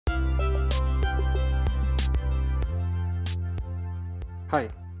Hi,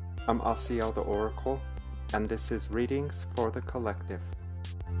 I'm Asiel the Oracle, and this is Readings for the Collective.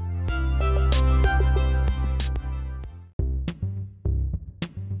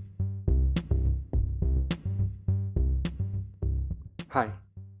 Hi,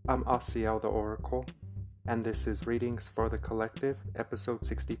 I'm Asiel the Oracle, and this is Readings for the Collective, episode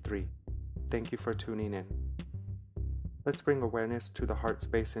 63. Thank you for tuning in. Let's bring awareness to the heart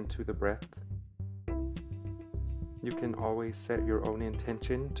space and to the breath. You can always set your own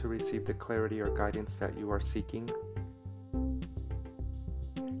intention to receive the clarity or guidance that you are seeking.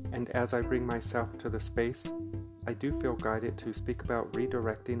 And as I bring myself to the space, I do feel guided to speak about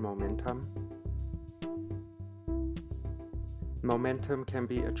redirecting momentum. Momentum can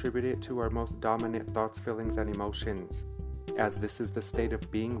be attributed to our most dominant thoughts, feelings, and emotions, as this is the state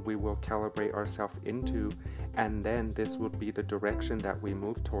of being we will calibrate ourselves into, and then this would be the direction that we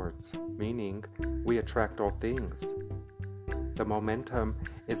move towards, meaning we attract all things. The momentum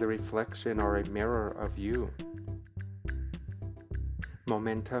is a reflection or a mirror of you.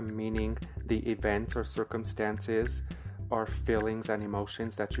 Momentum meaning the events or circumstances or feelings and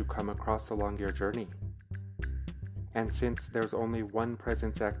emotions that you come across along your journey. And since there's only one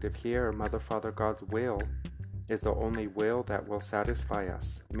presence active here, Mother, Father, God's will is the only will that will satisfy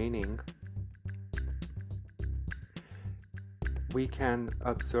us, meaning we can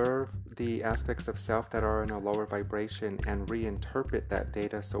observe the aspects of self that are in a lower vibration and reinterpret that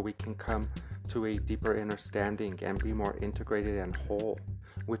data so we can come to a deeper understanding and be more integrated and whole,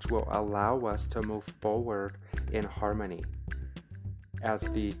 which will allow us to move forward in harmony as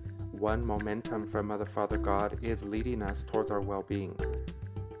the one momentum from Mother, Father, God is leading us towards our well-being.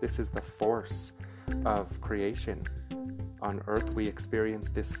 This is the force of creation. On Earth, we experience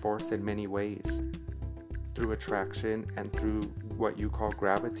this force in many ways, through attraction and through what you call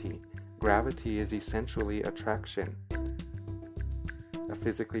gravity. Gravity is essentially attraction. A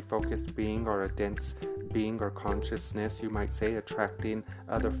physically focused being or a dense being or consciousness, you might say, attracting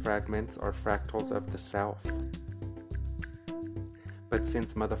other fragments or fractals of the self. But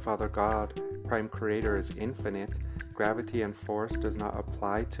since Mother, Father, God, Prime Creator, is infinite, gravity and force does not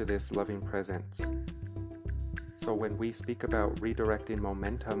apply to this loving presence. So when we speak about redirecting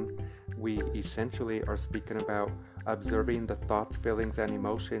momentum, we essentially are speaking about observing the thoughts, feelings, and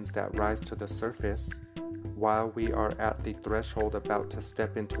emotions that rise to the surface while we are at the threshold about to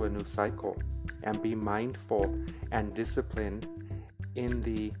step into a new cycle, and be mindful and disciplined in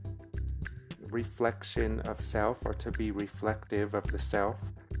the reflection of self, or to be reflective of the self,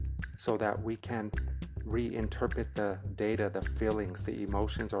 so that we can reinterpret the data, the feelings, the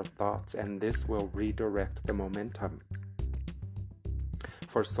emotions or thoughts, and this will redirect the momentum.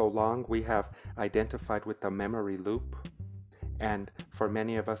 For so long we have identified with the memory loop, and for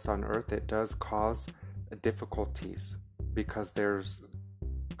many of us on Earth it does cause difficulties because there's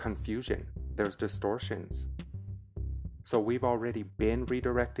confusion, there's distortions. So we've already been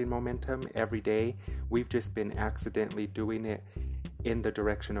redirecting momentum every day. We've just been accidentally doing it in the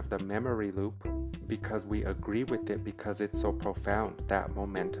direction of the memory loop because we agree with it because it's so profound, that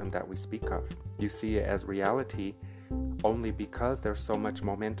momentum that we speak of. You see it as reality only because there's so much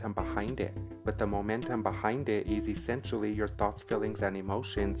momentum behind it. But the momentum behind it is essentially your thoughts, feelings, and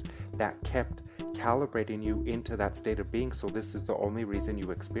emotions that kept calibrating you into that state of being. So this is the only reason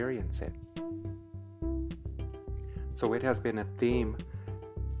you experience it. So it has been a theme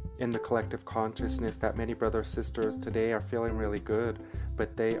in the collective consciousness that many brothers and sisters today are feeling really good,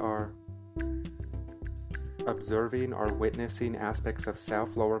 but they are observing or witnessing aspects of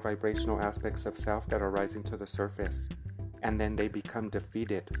self, lower vibrational aspects of self that are rising to the surface. And then they become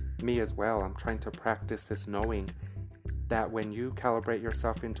defeated. Me as well. I'm trying to practice this knowing that when you calibrate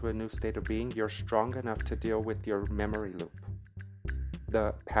yourself into a new state of being, you're strong enough to deal with your memory loop,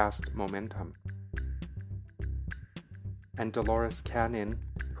 the past momentum. And Dolores Cannon,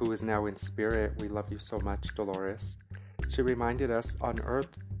 who is now in spirit, we love you so much, Dolores, she reminded us on Earth,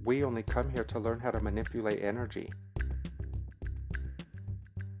 we only come here to learn how to manipulate energy.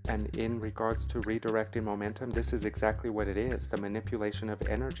 And in regards to redirecting momentum, this is exactly what it is, the manipulation of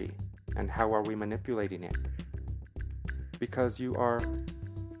energy. And how are we manipulating it? Because you are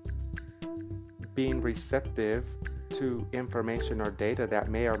being receptive to information or data that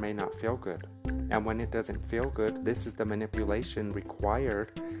may or may not feel good. And when it doesn't feel good, this is the manipulation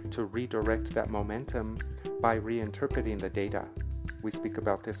required to redirect that momentum by reinterpreting the data. We speak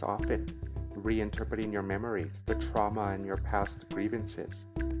about this often, reinterpreting your memories, the trauma and your past grievances.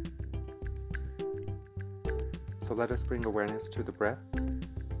 So let us bring awareness to the breath.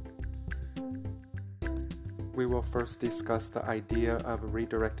 We will first discuss the idea of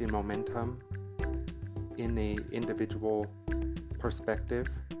redirecting momentum in an individual perspective,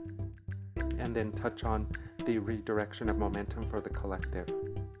 and then touch on the redirection of momentum for the collective.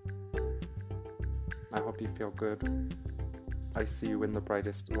 I hope you feel good. I see you in the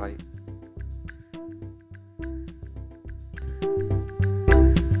brightest light.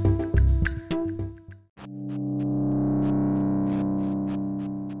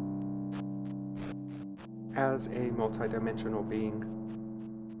 As a multidimensional being,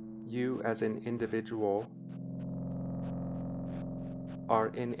 you as an individual are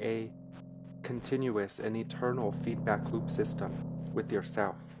in a continuous and eternal feedback loop system with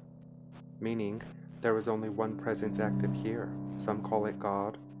yourself, meaning there is only one presence active here. Some call it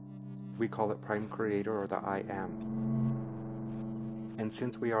God, we call it Prime Creator or the I Am. And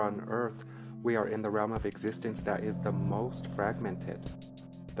since we are on Earth, we are in the realm of existence that is the most fragmented,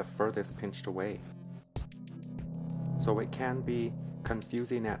 the furthest pinched away. So it can be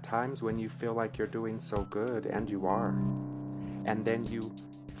confusing at times when you feel like you're doing so good, and you are. And then you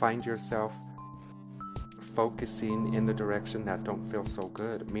find yourself focusing in the direction that don't feel so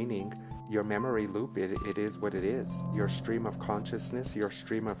good, meaning your memory loop, it is what it is. Your stream of consciousness, your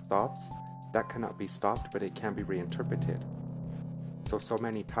stream of thoughts, that cannot be stopped, but it can be reinterpreted. So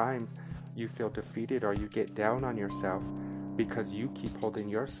many times you feel defeated or you get down on yourself because you keep holding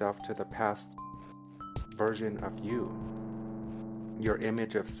yourself to the past version of you, your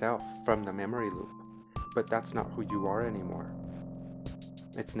image of self from the memory loop. But that's not who you are anymore.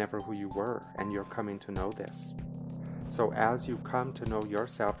 It's never who you were, and you're coming to know this. So as you come to know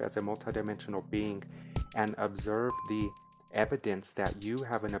yourself as a multidimensional being and observe the evidence that you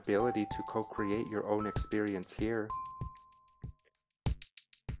have an ability to co-create your own experience here,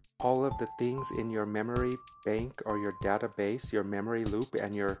 all of the things in your memory bank or your database, your memory loop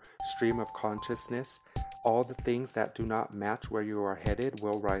and your stream of consciousness, all the things that do not match where you are headed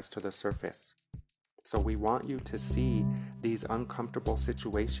will rise to the surface. So we want you to see these uncomfortable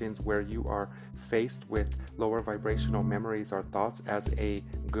situations where you are faced with lower vibrational memories or thoughts as a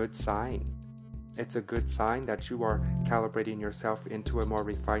good sign. It's a good sign that you are calibrating yourself into a more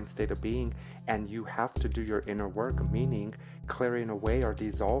refined state of being, and you have to do your inner work, meaning clearing away or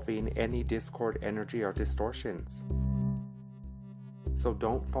dissolving any discord energy or distortions. So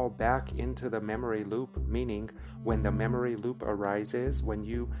don't fall back into the memory loop, meaning when the memory loop arises, when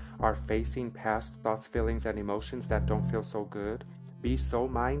you are facing past thoughts, feelings, and emotions that don't feel so good, be so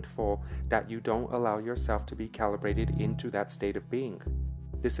mindful that you don't allow yourself to be calibrated into that state of being.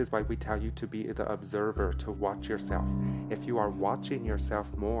 This is why we tell you to be the observer, to watch yourself. If you are watching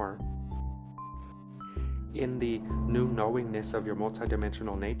yourself more in the new knowingness of your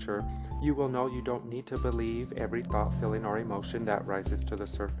multidimensional nature, you will know you don't need to believe every thought, feeling, or emotion that rises to the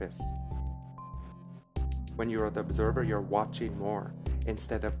surface. When you are the observer, you're watching more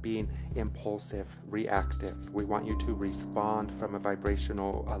instead of being impulsive, reactive. We want you to respond from a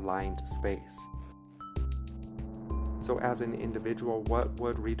vibrational aligned space. So as an individual, what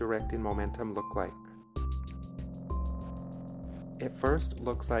would redirecting momentum look like? It first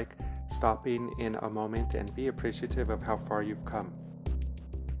looks like stopping in a moment and be appreciative of how far you've come.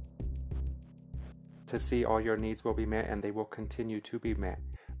 To see all your needs will be met and they will continue to be met.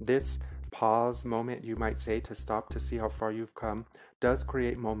 This pause moment, you might say, to stop to see how far you've come, does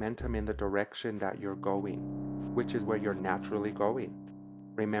create momentum in the direction that you're going, which is where you're naturally going.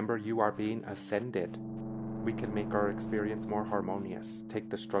 Remember, you are being ascended. We can make our experience more harmonious, take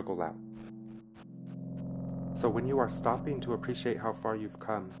the struggle out. So when you are stopping to appreciate how far you've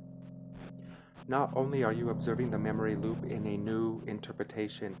come, not only are you observing the memory loop in a new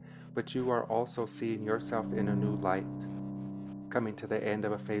interpretation, but you are also seeing yourself in a new light, coming to the end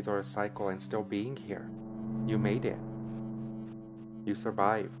of a phase or a cycle and still being here. You made it. You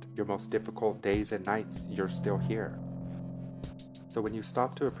survived your most difficult days and nights. You're still here. So when you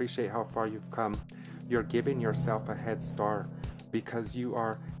stop to appreciate how far you've come, you're giving yourself a head start because you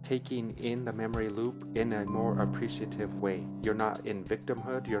are taking in the memory loop in a more appreciative way. You're not in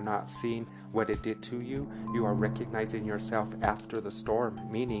victimhood. You're not seeing what it did to you. You are recognizing yourself after the storm,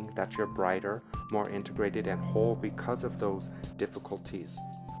 meaning that you're brighter, more integrated and whole because of those difficulties.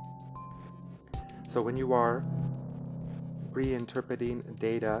 So when you are reinterpreting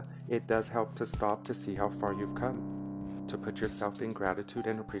data, it does help to stop to see how far you've come, to put yourself in gratitude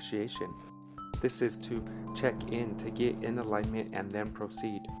and appreciation. This is to check in, to get in alignment and then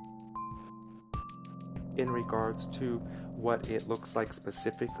proceed. In regards to what it looks like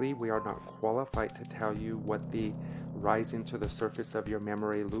specifically, we are not qualified to tell you what the rising to the surface of your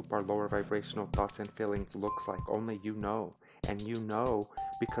memory loop or lower vibrational thoughts and feelings looks like. Only you know. And you know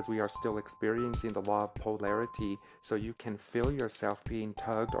because we are still experiencing the law of polarity, so you can feel yourself being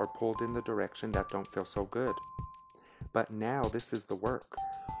tugged or pulled in the direction that don't feel so good. But now this is the work.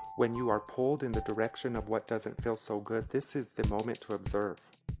 When you are pulled in the direction of what doesn't feel so good, this is the moment to observe.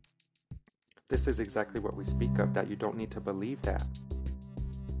 This is exactly what we speak of, that you don't need to believe that.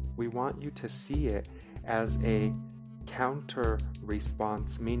 We want you to see it as a counter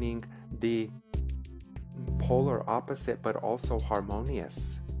response, meaning the polar opposite but also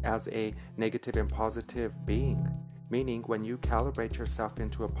harmonious, as a negative and positive being. Meaning when you calibrate yourself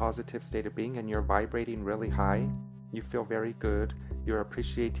into a positive state of being and you're vibrating really high, you feel very good, you're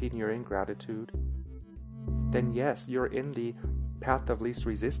appreciating, you're in gratitude, then yes, you're in the path of least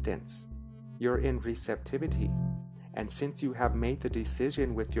resistance. You're in receptivity. And since you have made the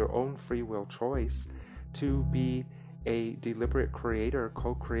decision with your own free will choice to be a deliberate creator,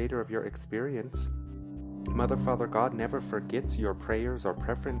 co-creator of your experience, Mother, Father, God never forgets your prayers or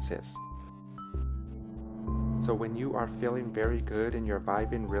preferences. So when you are feeling very good and you're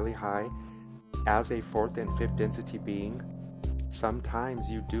vibing really high, as a fourth and fifth density being, sometimes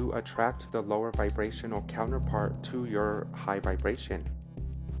you do attract the lower vibrational counterpart to your high vibration,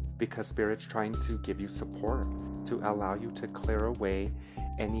 because Spirit's trying to give you support, to allow you to clear away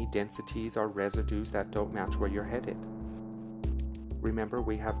any densities or residues that don't match where you're headed. Remember,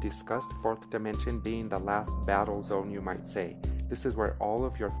 we have discussed fourth dimension being the last battle zone, you might say. This is where all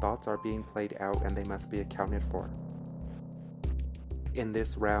of your thoughts are being played out and they must be accounted for. In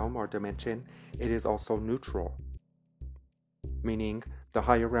this realm or dimension, it is also neutral, meaning the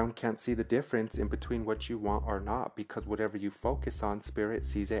higher realm can't see the difference in between what you want or not, because whatever you focus on, Spirit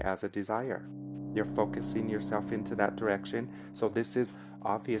sees it as a desire. You're focusing yourself into that direction, so this is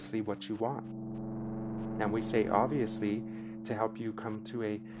obviously what you want. And we say obviously to help you come to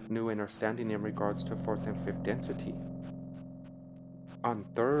a new understanding in regards to fourth and fifth density. On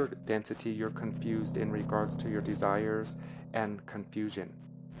third density, you're confused in regards to your desires and confusion.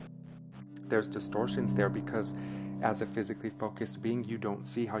 There's distortions there because as a physically focused being, you don't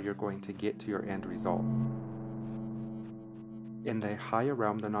see how you're going to get to your end result. In the higher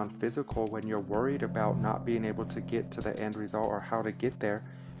realm, the non-physical, when you're worried about not being able to get to the end result or how to get there,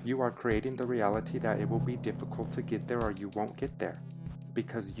 you are creating the reality that it will be difficult to get there or you won't get there,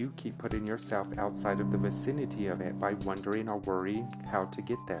 because you keep putting yourself outside of the vicinity of it by wondering or worrying how to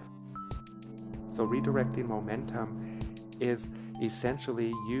get there. So redirecting momentum is essentially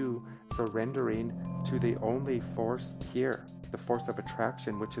you surrendering to the only force here, the force of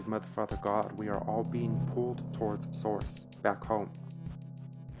attraction, which is Mother, Father, God. We are all being pulled towards Source, back home.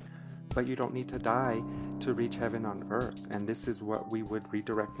 But you don't need to die to reach heaven on earth, and this is what we would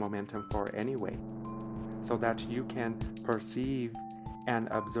redirect momentum for anyway, so that you can perceive and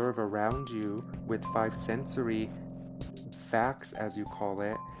observe around you with 5 sensory facts, as you call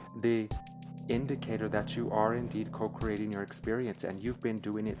it, the indicator that you are indeed co-creating your experience, and you've been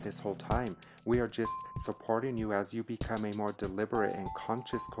doing it this whole time. We are just supporting you as you become a more deliberate and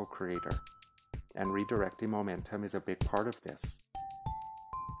conscious co-creator, and redirecting momentum is a big part of this.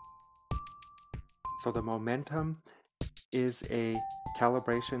 So the momentum is a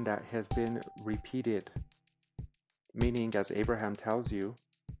calibration that has been repeated, meaning, as Abraham tells you,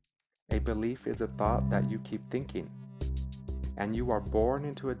 a belief is a thought that you keep thinking. And you are born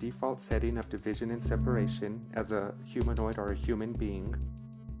into a default setting of division and separation as a humanoid or a human being.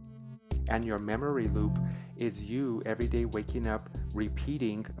 And your memory loop is you every day waking up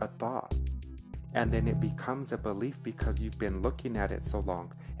repeating a thought. And then it becomes a belief because you've been looking at it so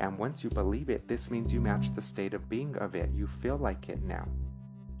long. And once you believe it, this means you match the state of being of it. You feel like it now.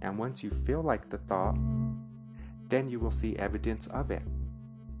 And once you feel like the thought, then you will see evidence of it.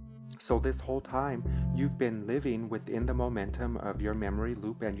 So this whole time, you've been living within the momentum of your memory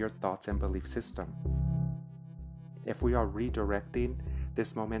loop and your thoughts and belief system. If we are redirecting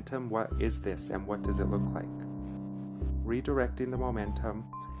this momentum, what is this and what does it look like? Redirecting the momentum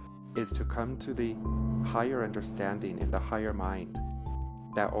is to come to the higher understanding in the higher mind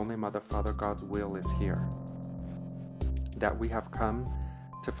that only Mother, Father, God's will is here. That we have come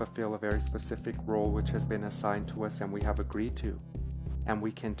to fulfill a very specific role which has been assigned to us and we have agreed to. And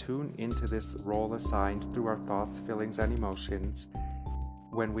we can tune into this role assigned through our thoughts, feelings, and emotions.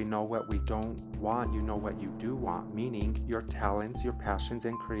 When we know what we don't want, you know what you do want, meaning your talents, your passions,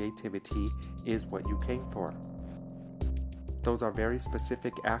 and creativity is what you came for. Those are very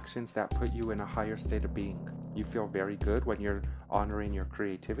specific actions that put you in a higher state of being. You feel very good when you're honoring your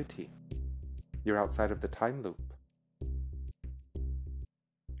creativity. You're outside of the time loop.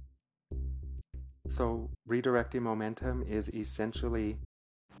 So redirecting momentum is essentially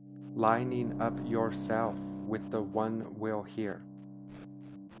lining up yourself with the one will here,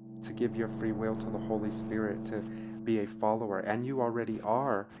 to give your free will to the Holy Spirit, to be a follower. And you already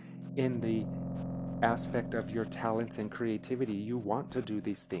are in the aspect of your talents and creativity, you want to do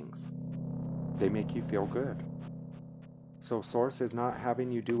these things. They make you feel good. So Source is not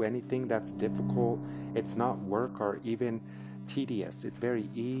having you do anything that's difficult. It's not work or even tedious. It's very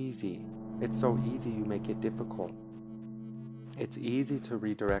easy. It's so easy you make it difficult. It's easy to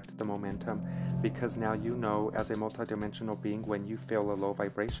redirect the momentum because now you know, as a multidimensional being, when you feel a low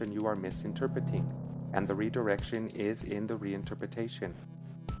vibration, you are misinterpreting, and the redirection is in the reinterpretation.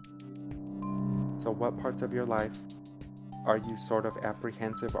 So what parts of your life are you sort of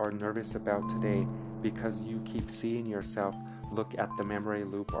apprehensive or nervous about today because you keep seeing yourself look at the memory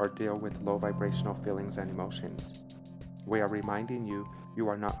loop or deal with low vibrational feelings and emotions? We are reminding you, you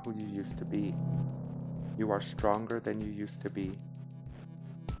are not who you used to be. You are stronger than you used to be.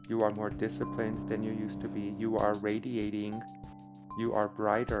 You are more disciplined than you used to be. You are radiating. You are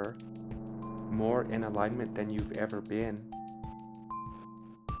brighter, more in alignment than you've ever been.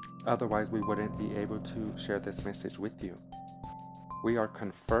 Otherwise, we wouldn't be able to share this message with you. We are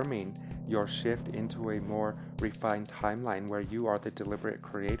confirming your shift into a more refined timeline where you are the deliberate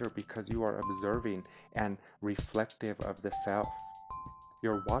creator because you are observing and reflective of the self.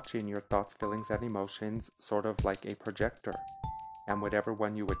 You're watching your thoughts, feelings, and emotions sort of like a projector. And whatever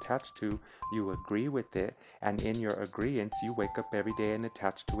one you attach to, you agree with it. And in your agreement, you wake up every day and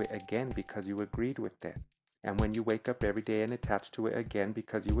attach to it again because you agreed with it. And when you wake up every day and attach to it again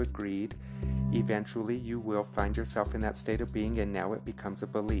because you agreed, eventually you will find yourself in that state of being, and now it becomes a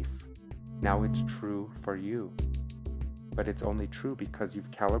belief. Now it's true for you. But it's only true because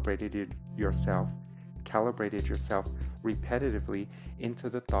you've calibrated yourself repetitively into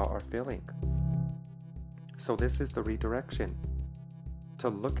the thought or feeling. So this is the redirection. To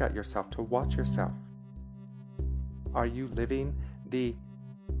look at yourself, to watch yourself. Are you living the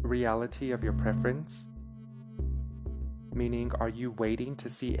reality of your preference? Meaning, are you waiting to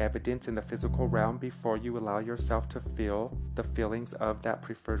see evidence in the physical realm before you allow yourself to feel the feelings of that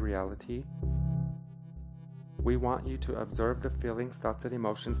preferred reality? We want you to observe the feelings, thoughts, and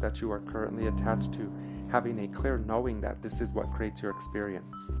emotions that you are currently attached to, having a clear knowing that this is what creates your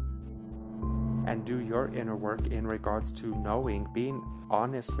experience. And do your inner work in regards to knowing, being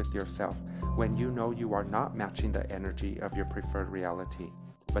honest with yourself when you know you are not matching the energy of your preferred reality.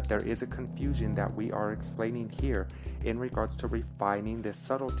 But there is a confusion that we are explaining here in regards to refining this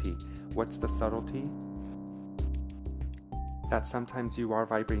subtlety. What's the subtlety? That sometimes you are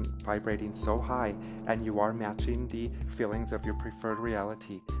vibrating so high and you are matching the feelings of your preferred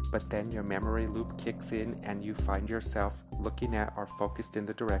reality, but then your memory loop kicks in and you find yourself looking at or focused in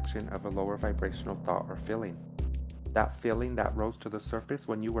the direction of a lower vibrational thought or feeling. That feeling that rose to the surface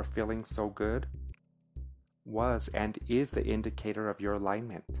when you were feeling so good was and is the indicator of your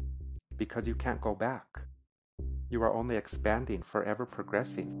alignment, because you can't go back. You are only expanding, forever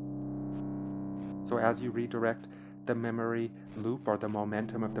progressing. So as you redirect the memory loop or the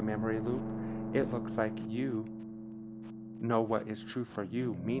momentum of the memory loop, it looks like you know what is true for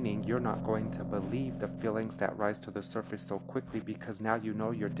you, meaning you're not going to believe the feelings that rise to the surface so quickly because now you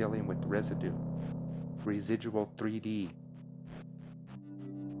know you're dealing with residual 3D.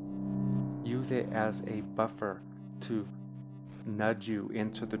 Use it as a buffer to nudge you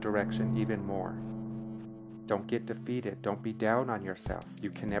into the direction even more. Don't get defeated. Don't be down on yourself. You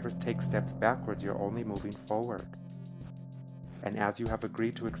can never take steps backwards. You're only moving forward. And as you have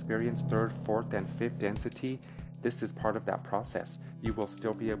agreed to experience third, fourth, and fifth density, this is part of that process. You will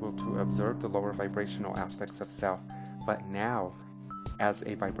still be able to observe the lower vibrational aspects of self, but now, as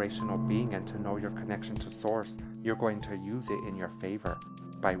a vibrational being and to know your connection to Source, you're going to use it in your favor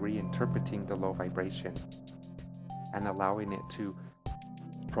by reinterpreting the low vibration and allowing it to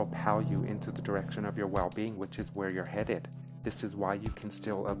propel you into the direction of your well-being, which is where you're headed. This is why you can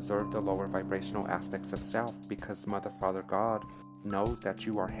still observe the lower vibrational aspects of self, because Mother, Father, God knows that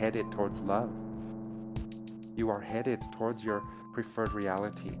you are headed towards love. You are headed towards your preferred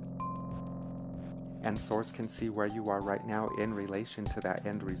reality. And Source can see where you are right now in relation to that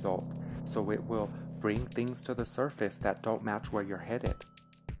end result. So it will bring things to the surface that don't match where you're headed.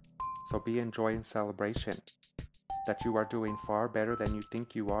 So be in joy and celebration that you are doing far better than you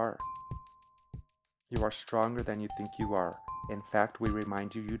think you are. You are stronger than you think you are. In fact, we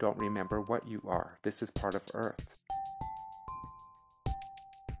remind you, you don't remember what you are. This is part of Earth.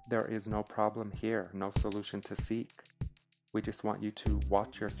 There is no problem here, no solution to seek. We just want you to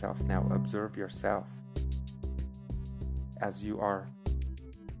watch yourself now, observe yourself as you are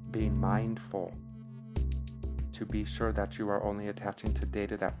being mindful to be sure that you are only attaching to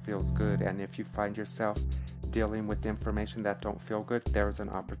data that feels good. And if you find yourself dealing with information that don't feel good, there is an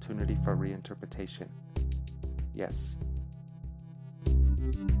opportunity for reinterpretation. Yes.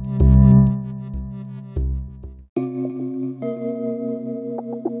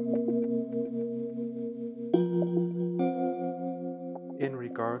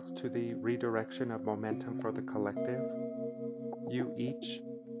 the redirection of momentum for the collective, you each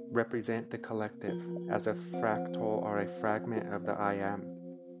represent the collective as a fractal or a fragment of the I Am.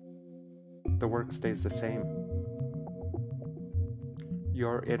 The work stays the same.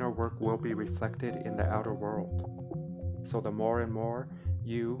 Your inner work will be reflected in the outer world. So the more and more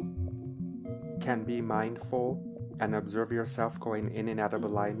you can be mindful and observe yourself going in and out of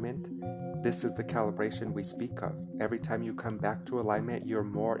alignment, this is the calibration we speak of. Every time you come back to alignment, you're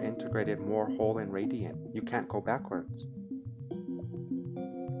more integrated, more whole and radiant. You can't go backwards.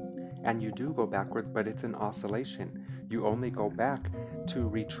 And you do go backwards, but it's an oscillation. You only go back to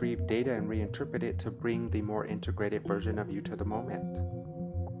retrieve data and reinterpret it to bring the more integrated version of you to the moment.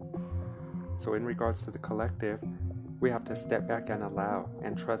 So in regards to the collective, we have to step back and allow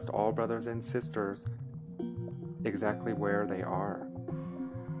and trust all brothers and sisters exactly where they are.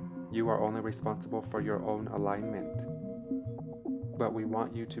 You are only responsible for your own alignment. But we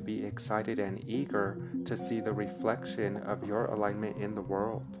want you to be excited and eager to see the reflection of your alignment in the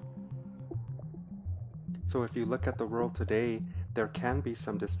world. So if you look at the world today, there can be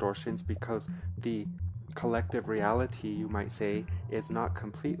some distortions because the collective reality, you might say, is not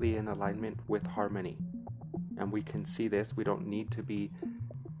completely in alignment with harmony. And we can see this. We don't need to be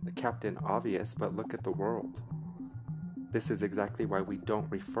Captain Obvious, but look at the world. This is exactly why we don't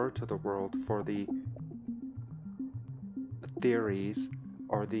refer to the world for the theories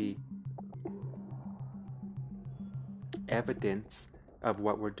or the evidence of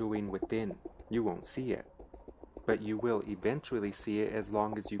what we're doing within. You won't see it, but you will eventually see it as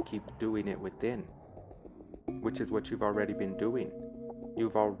long as you keep doing it within, which is what you've already been doing.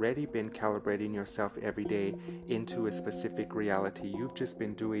 You've already been calibrating yourself every day into a specific reality. You've just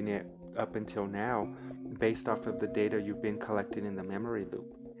been doing it up until now based off of the data you've been collecting in the memory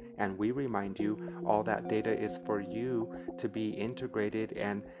loop. And we remind you, all that data is for you to be integrated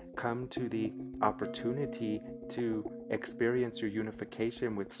and come to the opportunity to experience your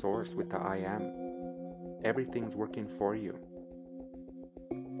unification with Source, with the I Am. Everything's working for you.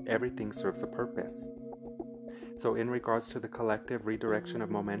 Everything serves a purpose. So in regards to the collective redirection of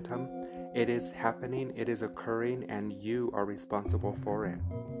momentum, it is happening, it is occurring, and you are responsible for it.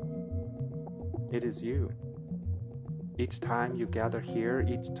 It is you. Each time you gather here,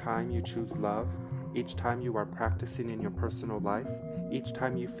 each time you choose love, each time you are practicing in your personal life, each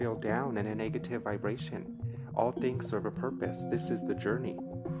time you feel down in a negative vibration, all things serve a purpose. This is the journey.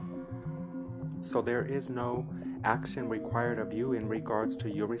 So there is no action required of you in regards to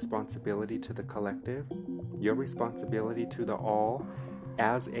your responsibility to the collective, your responsibility to the all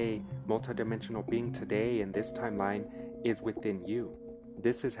as a multidimensional being today in this timeline is within you.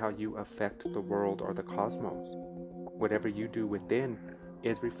 This is how you affect the world or the cosmos. Whatever you do within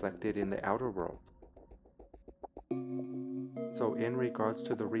is reflected in the outer world. So in regards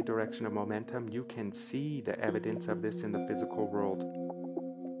to the redirection of momentum, you can see the evidence of this in the physical world.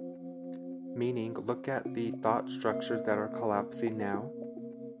 Meaning, look at the thought structures that are collapsing now,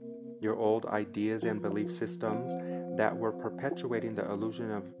 your old ideas and belief systems that were perpetuating the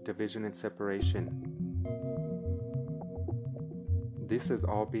illusion of division and separation. This is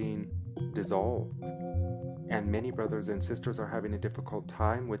all being dissolved. And many brothers and sisters are having a difficult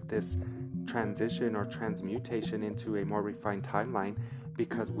time with this transition or transmutation into a more refined timeline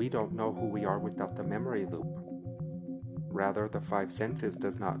because we don't know who we are without the memory loop. Rather, the five senses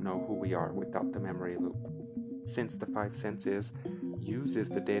does not know who we are without the memory loop, since the five senses uses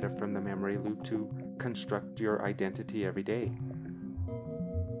the data from the memory loop to construct your identity every day.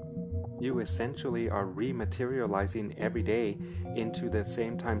 You essentially are rematerializing every day into the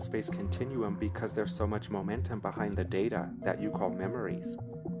same time-space continuum because there's so much momentum behind the data that you call memories.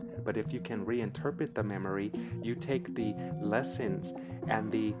 But if you can reinterpret the memory, you take the lessons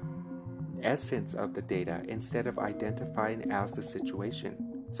and the essence of the data instead of identifying as the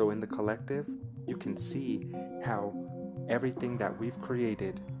situation. So in the collective, you can see how everything that we've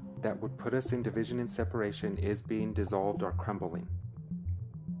created that would put us in division and separation is being dissolved or crumbling.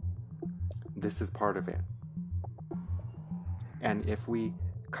 This is part of it. And if we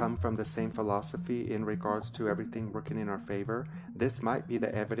come from the same philosophy in regards to everything working in our favor, this might be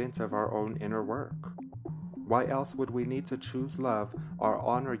the evidence of our own inner work. Why else would we need to choose love or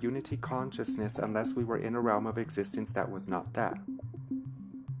honor unity consciousness unless we were in a realm of existence that was not that?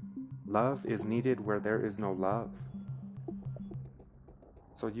 Love is needed where there is no love.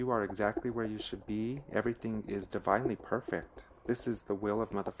 So you are exactly where you should be. Everything is divinely perfect. This is the will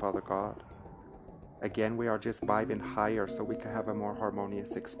of Mother, Father, God. Again, we are just vibing higher so we can have a more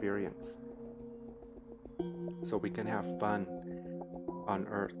harmonious experience. So we can have fun on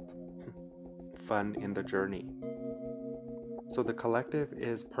earth. Fun in the journey. So the collective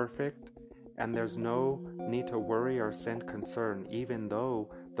is perfect, and there's no need to worry or send concern, even though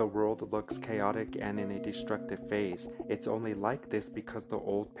the world looks chaotic and in a destructive phase. It's only like this because the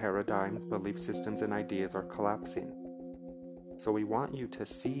old paradigms, belief systems, and ideas are collapsing. So we want you to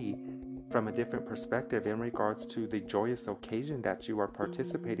see from a different perspective in regards to the joyous occasion that you are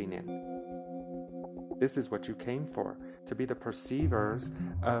participating in. This is what you came for, to be the perceivers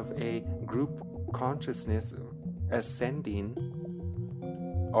of a group consciousness ascending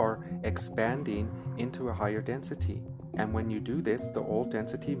or expanding into a higher density. And when you do this, the old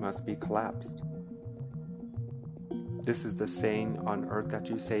density must be collapsed. This is the saying on earth that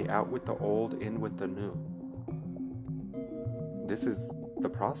you say, out with the old, in with the new. This is the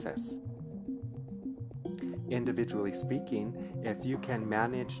process. Individually speaking, if you can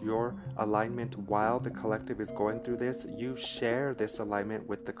manage your alignment while the collective is going through this, you share this alignment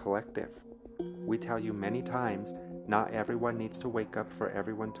with the collective. We tell you many times, not everyone needs to wake up for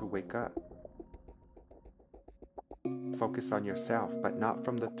everyone to wake up. Focus on yourself, but not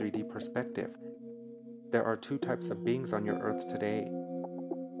from the 3D perspective. There are two types of beings on your earth today.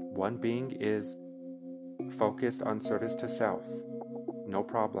 One being is focused on service to self, no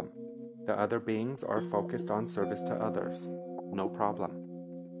problem. The other beings are focused on service to others, no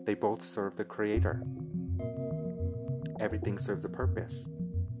problem. They both serve the Creator. Everything serves a purpose.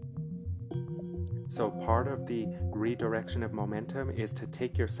 So part of the redirection of momentum is to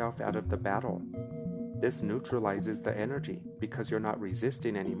take yourself out of the battle. This neutralizes the energy because you're not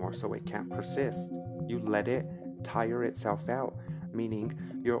resisting anymore, so it can't persist. You let it tire itself out, meaning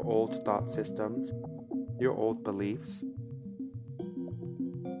your old thought systems, your old beliefs,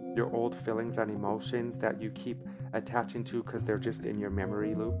 your old feelings and emotions that you keep attaching to because they're just in your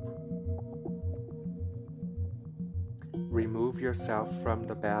memory loop. Remove yourself from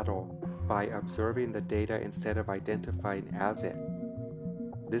the battle by observing the data instead of identifying as it.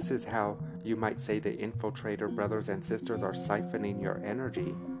 This is how you might say the infiltrator brothers and sisters are siphoning your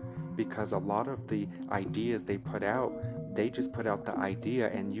energy, because a lot of the ideas they put out, they just put out the idea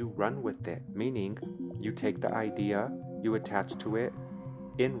and you run with it, meaning you take the idea, you attach to it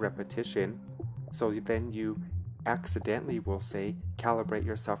in repetition, so then you accidentally will say, calibrate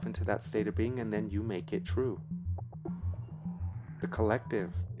yourself into that state of being, and then you make it true. The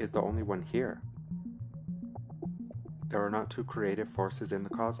collective is the only one here. There are not two creative forces in the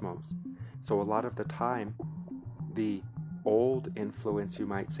cosmos. So a lot of the time, the old influence, you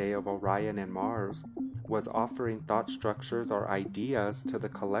might say, of Orion and Mars was offering thought structures or ideas to the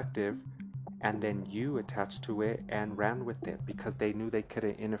collective, and then you attached to it and ran with it because they knew they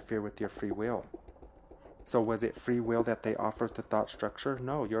couldn't interfere with your free will. So was it free will that they offered the thought structure?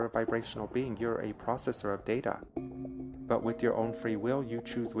 No, you're a vibrational being. You're a processor of data. But with your own free will, you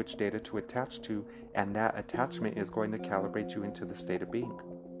choose which data to attach to, and that attachment is going to calibrate you into the state of being.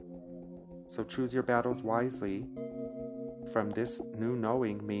 So choose your battles wisely. From this new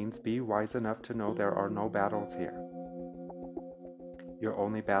knowing means be wise enough to know there are no battles here. Your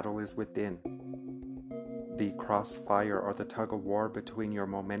only battle is within. The crossfire or the tug of war between your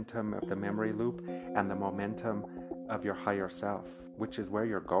momentum of the memory loop and the momentum of your higher self, which is where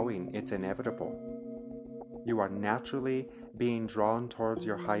you're going. It's inevitable. You are naturally being drawn towards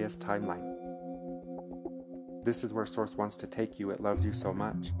your highest timeline. This is where Source wants to take you. It loves you so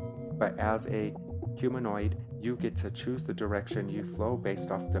much. But as a humanoid, you get to choose the direction you flow based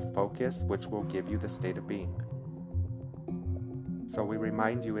off the focus, which will give you the state of being. So we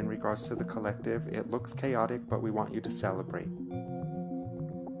remind you in regards to the collective, it looks chaotic, but we want you to celebrate.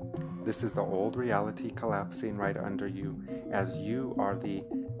 This is the old reality collapsing right under you, as you are the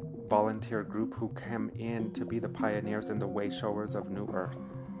volunteer group who come in to be the pioneers and the way showers of New Earth.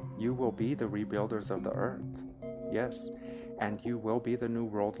 You will be the rebuilders of the Earth. Yes, and you will be the new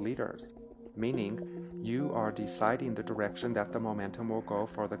world leaders, meaning you are deciding the direction that the momentum will go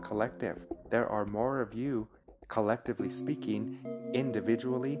for the collective. There are more of you, collectively speaking,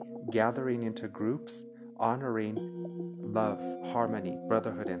 individually gathering into groups, honoring love, harmony,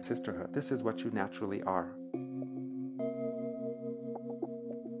 brotherhood, and sisterhood. This is what you naturally are.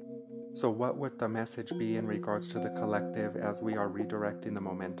 So what would the message be in regards to the collective as we are redirecting the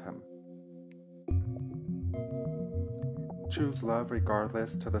momentum? Choose love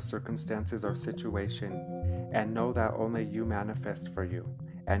regardless to the circumstances or situation, and know that only you manifest for you.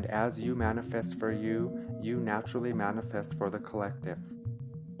 And as you manifest for you, you naturally manifest for the collective.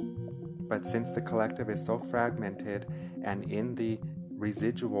 But since the collective is so fragmented and in the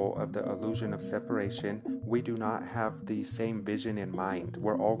residual of the illusion of separation, we do not have the same vision in mind.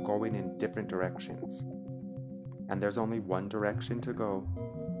 We're all going in different directions. And there's only one direction to go,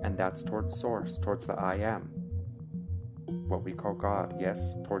 and that's towards Source, towards the I Am. what we call God,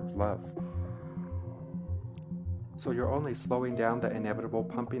 yes, towards love. So you're only slowing down the inevitable,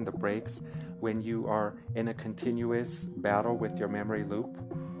 pumping the brakes when you are in a continuous battle with your memory loop,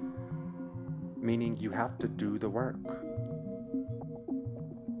 meaning you have to do the work.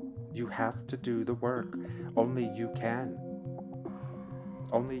 You have to do the work. Only you can.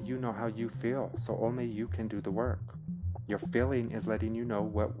 Only you know how you feel, so only you can do the work. Your feeling is letting you know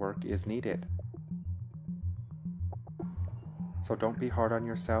what work is needed. So don't be hard on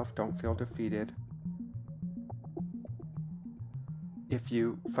yourself, don't feel defeated. If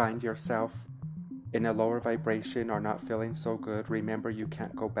you find yourself in a lower vibration or not feeling so good, remember you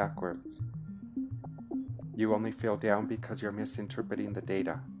can't go backwards. You only feel down because you're misinterpreting the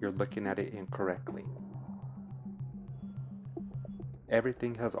data. You're looking at it incorrectly.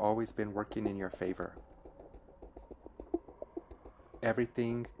 Everything has always been working in your favor.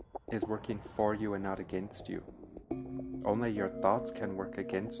 Everything is working for you and not against you. Only your thoughts can work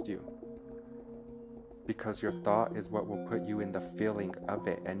against you. Because your thought is what will put you in the feeling of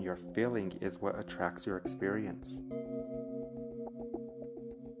it, and your feeling is what attracts your experience.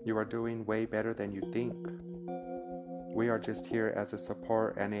 You are doing way better than you think. We are just here as a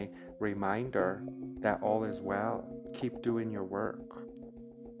support and a reminder that all is well. Keep doing your work.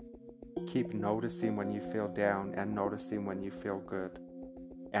 Keep noticing when you feel down and noticing when you feel good.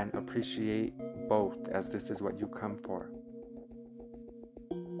 And appreciate both, as this is what you come for.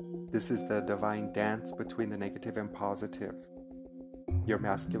 This is the divine dance between the negative and positive. Your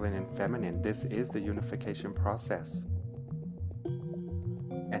masculine and feminine. This is the unification process.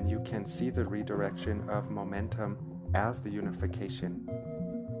 And you can see the redirection of momentum as the unification.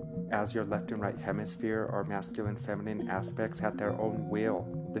 As your left and right hemisphere or masculine feminine aspects have their own will.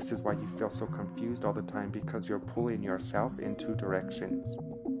 This is why you feel so confused all the time, because you're pulling yourself in two directions.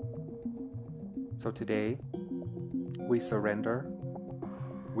 So today, we surrender.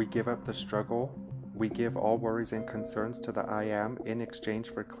 We give up the struggle. We give all worries and concerns to the I Am in exchange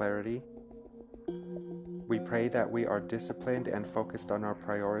for clarity. We pray that we are disciplined and focused on our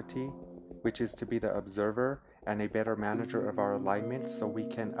priority, which is to be the observer and a better manager of our alignment, so we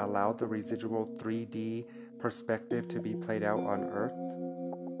can allow the residual 3D perspective to be played out on Earth.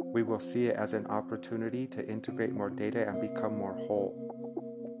 We will see it as an opportunity to integrate more data and become more whole.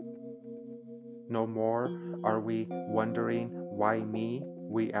 No more are we wondering, why me?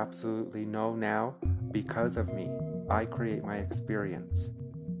 We absolutely know now, because of me. I create my experience.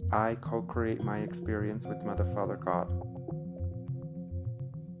 I co-create my experience with Mother, Father, God.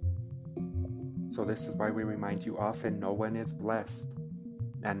 So this is why we remind you often, no one is blessed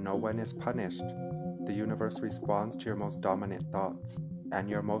and no one is punished. The universe responds to your most dominant thoughts, and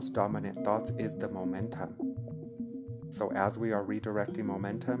your most dominant thoughts is the momentum. So as we are redirecting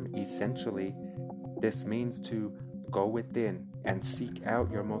momentum, essentially, this means to go within and seek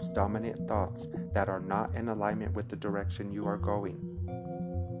out your most dominant thoughts that are not in alignment with the direction you are going.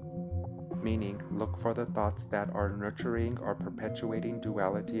 Meaning, look for the thoughts that are nurturing or perpetuating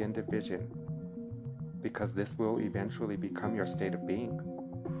duality and division, because this will eventually become your state of being.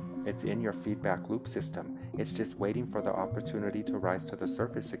 It's in your feedback loop system. It's just waiting for the opportunity to rise to the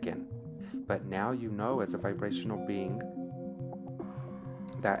surface again. But now you know, as a vibrational being,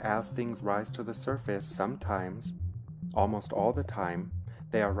 that as things rise to the surface, sometimes, almost all the time,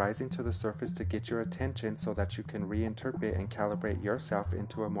 they are rising to the surface to get your attention so that you can reinterpret and calibrate yourself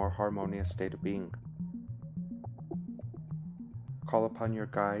into a more harmonious state of being. Call upon your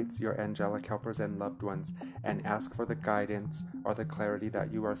guides, your angelic helpers and loved ones, and ask for the guidance or the clarity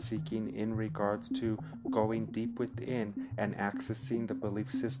that you are seeking in regards to going deep within and accessing the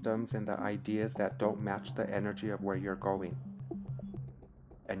belief systems and the ideas that don't match the energy of where you're going.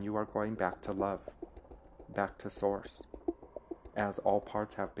 And you are going back to love, back to source, as all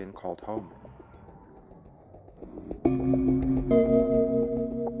parts have been called home.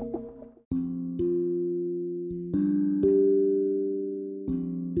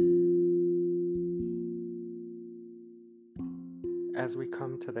 As we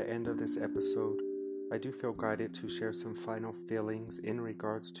come to the end of this episode, I do feel guided to share some final feelings in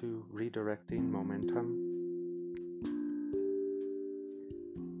regards to redirecting momentum.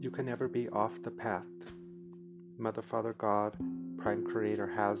 You can never be off the path. Mother, Father, God, Prime Creator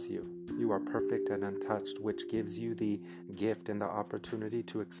has you. You are perfect and untouched, which gives you the gift and the opportunity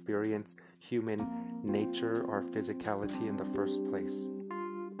to experience human nature or physicality in the first place.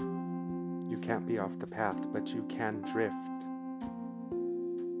 You can't be off the path, but you can drift.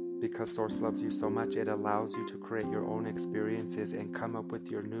 Because Source loves you so much, it allows you to create your own experiences and come up with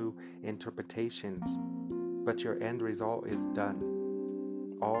your new interpretations. But your end result is done.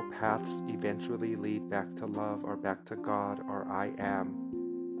 all paths eventually lead back to love or back to God or I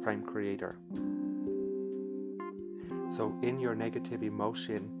am, Prime Creator. So in your negative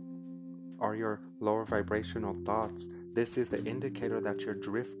emotion or your lower vibrational thoughts, this is the indicator that you're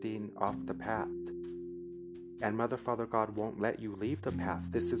drifting off the path. And Mother, Father, God won't let you leave the path.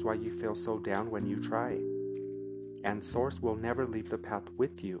 This is why you feel so down when you try. And Source will never leave the path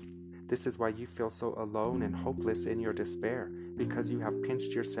with you. This is why you feel so alone and hopeless in your despair, because you have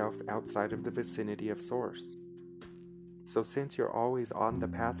pinched yourself outside of the vicinity of Source. So since you're always on the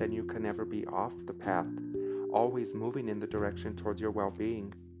path and you can never be off the path, always moving in the direction towards your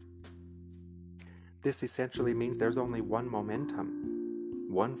well-being, this essentially means there's only one momentum,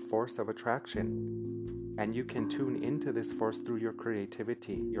 one force of attraction, and you can tune into this force through your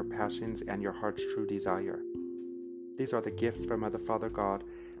creativity, your passions, and your heart's true desire. These are the gifts from Mother, Father, God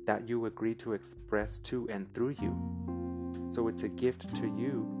that you agree to express to and through you. So it's a gift to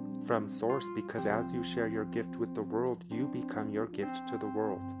you from Source, because as you share your gift with the world, you become your gift to the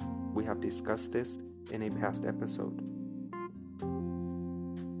world. We have discussed this in a past episode.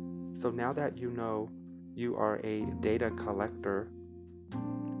 So now that you know you are a data collector,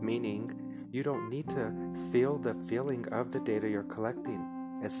 meaning you don't need to feel the feeling of the data you're collecting,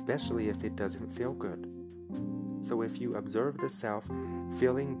 especially if it doesn't feel good. So if you observe the self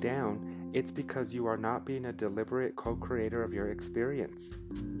feeling down, it's because you are not being a deliberate co-creator of your experience.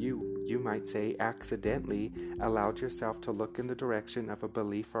 You might say, accidentally allowed yourself to look in the direction of a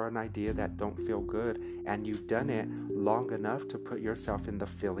belief or an idea that don't feel good, and you've done it long enough to put yourself in the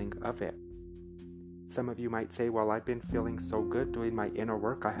feeling of it. Some of you might say, well, I've been feeling so good doing my inner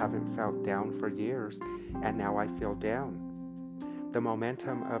work, I haven't felt down for years, and now I feel down. The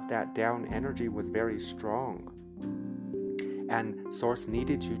momentum of that down energy was very strong, and Source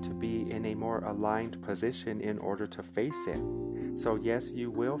needed you to be in a more aligned position in order to face it. So yes,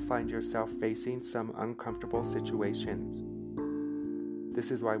 you will find yourself facing some uncomfortable situations. This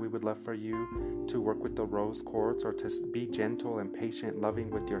is why we would love for you to work with the rose quartz, or to be gentle and patient, loving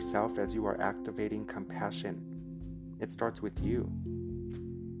with yourself as you are activating compassion. It starts with you.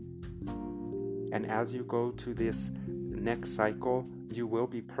 And as you go to this next cycle, you will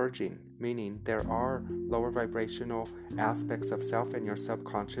be purging, meaning there are lower vibrational aspects of self in your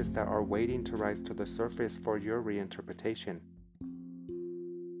subconscious that are waiting to rise to the surface for your reinterpretation.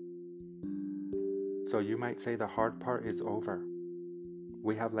 So you might say the hard part is over.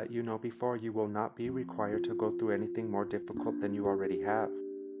 We have let you know before, you will not be required to go through anything more difficult than you already have.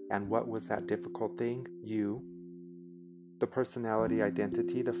 And what was that difficult thing? You. The personality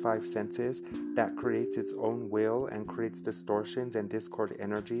identity, the 5 senses, that creates its own will and creates distortions and discord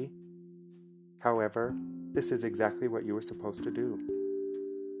energy. However, this is exactly what you were supposed to do.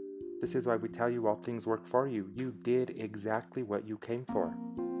 This is why we tell you all things work for you. You did exactly what you came for.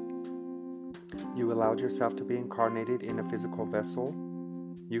 You allowed yourself to be incarnated in a physical vessel.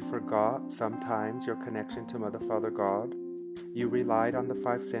 You forgot sometimes your connection to Mother, Father, God. You relied on the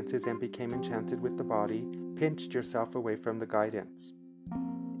 5 senses and became enchanted with the body, pinched yourself away from the guidance.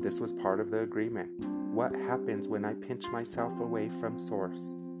 This was part of the agreement. What happens when I pinch myself away from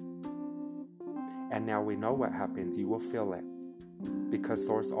Source? And now we know what happens. You will feel it, because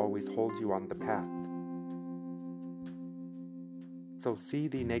Source always holds you on the path. So see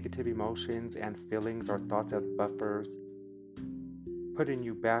the negative emotions and feelings or thoughts as buffers, putting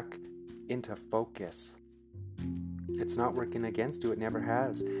you back into focus. It's not working against you, it never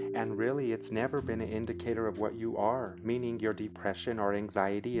has. And really, it's never been an indicator of what you are, meaning your depression or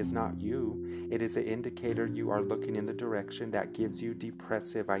anxiety is not you. It is an indicator you are looking in the direction that gives you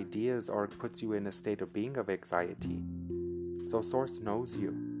depressive ideas or puts you in a state of being of anxiety. So Source knows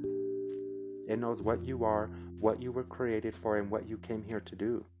you. It knows what you are, what you were created for, and what you came here to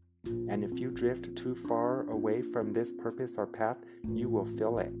do. And if you drift too far away from this purpose or path, you will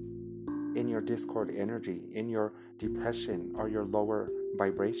feel it in your discord energy, in your depression, or your lower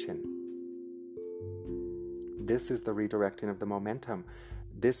vibration. This is the redirecting of the momentum.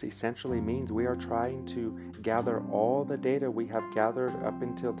 This essentially means we are trying to gather all the data we have gathered up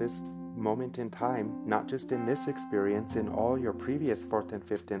until this moment in time, not just in this experience, in all your previous 4th and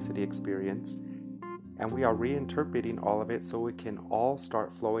 5th density experience, and we are reinterpreting all of it so it can all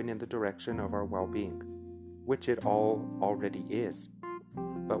start flowing in the direction of our well-being, which it all already is.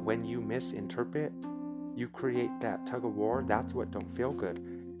 But when you misinterpret, you create that tug of war. That's what don't feel good.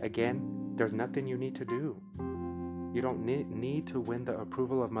 Again, there's nothing you need to do. You don't need to win the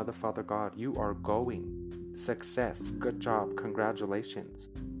approval of Mother, Father, God. You are going. Success. Good job. Congratulations.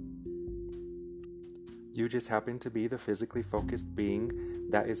 You just happen to be the physically focused being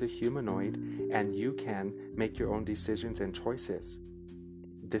that is a humanoid, and you can make your own decisions and choices.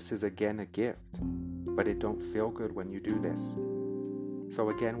 This is again a gift, but it don't feel good when you do this. So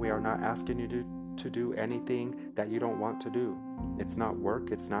again, we are not asking you to do anything that you don't want to do. It's not work,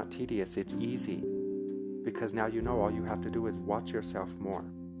 it's not tedious, it's easy. Because now you know all you have to do is watch yourself more.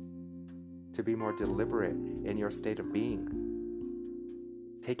 To be more deliberate in your state of being.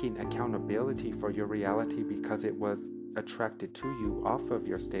 Taking accountability for your reality because it was attracted to you off of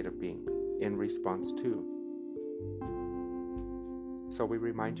your state of being in response to. So we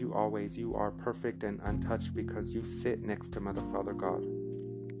remind you always, you are perfect and untouched because you sit next to Mother, Father, God.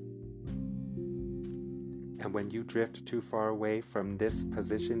 And when you drift too far away from this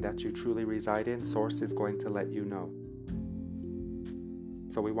position that you truly reside in, Source is going to let you know.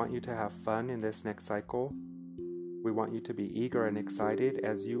 So we want you to have fun in this next cycle. We want you to be eager and excited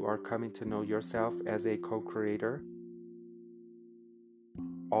as you are coming to know yourself as a co-creator.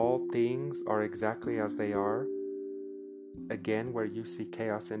 All things are exactly as they are. Again, where you see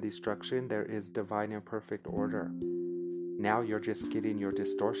chaos and destruction, there is divine and perfect order. Now you're just getting your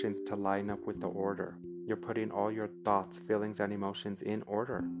distortions to line up with the order. You're putting all your thoughts, feelings, and emotions in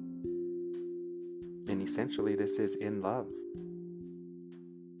order. And essentially, this is in love.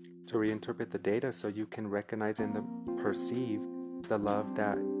 To reinterpret the data so you can recognize and perceive the love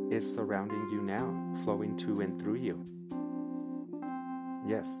that is surrounding you now, flowing to and through you.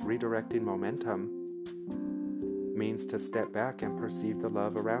 Yes, redirecting momentum means to step back and perceive the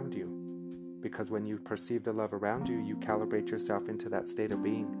love around you. Because when you perceive the love around you, you calibrate yourself into that state of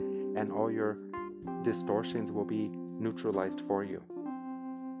being, and all your distortions will be neutralized for you.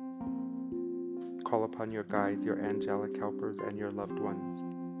 Call upon your guides, your angelic helpers, and your loved ones.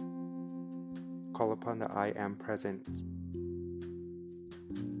 Call upon the I Am Presence.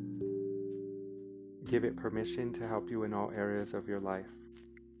 Give it permission to help you in all areas of your life.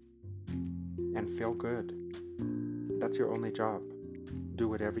 And feel good. That's your only job. Do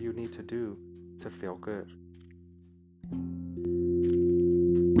whatever you need to do to feel good.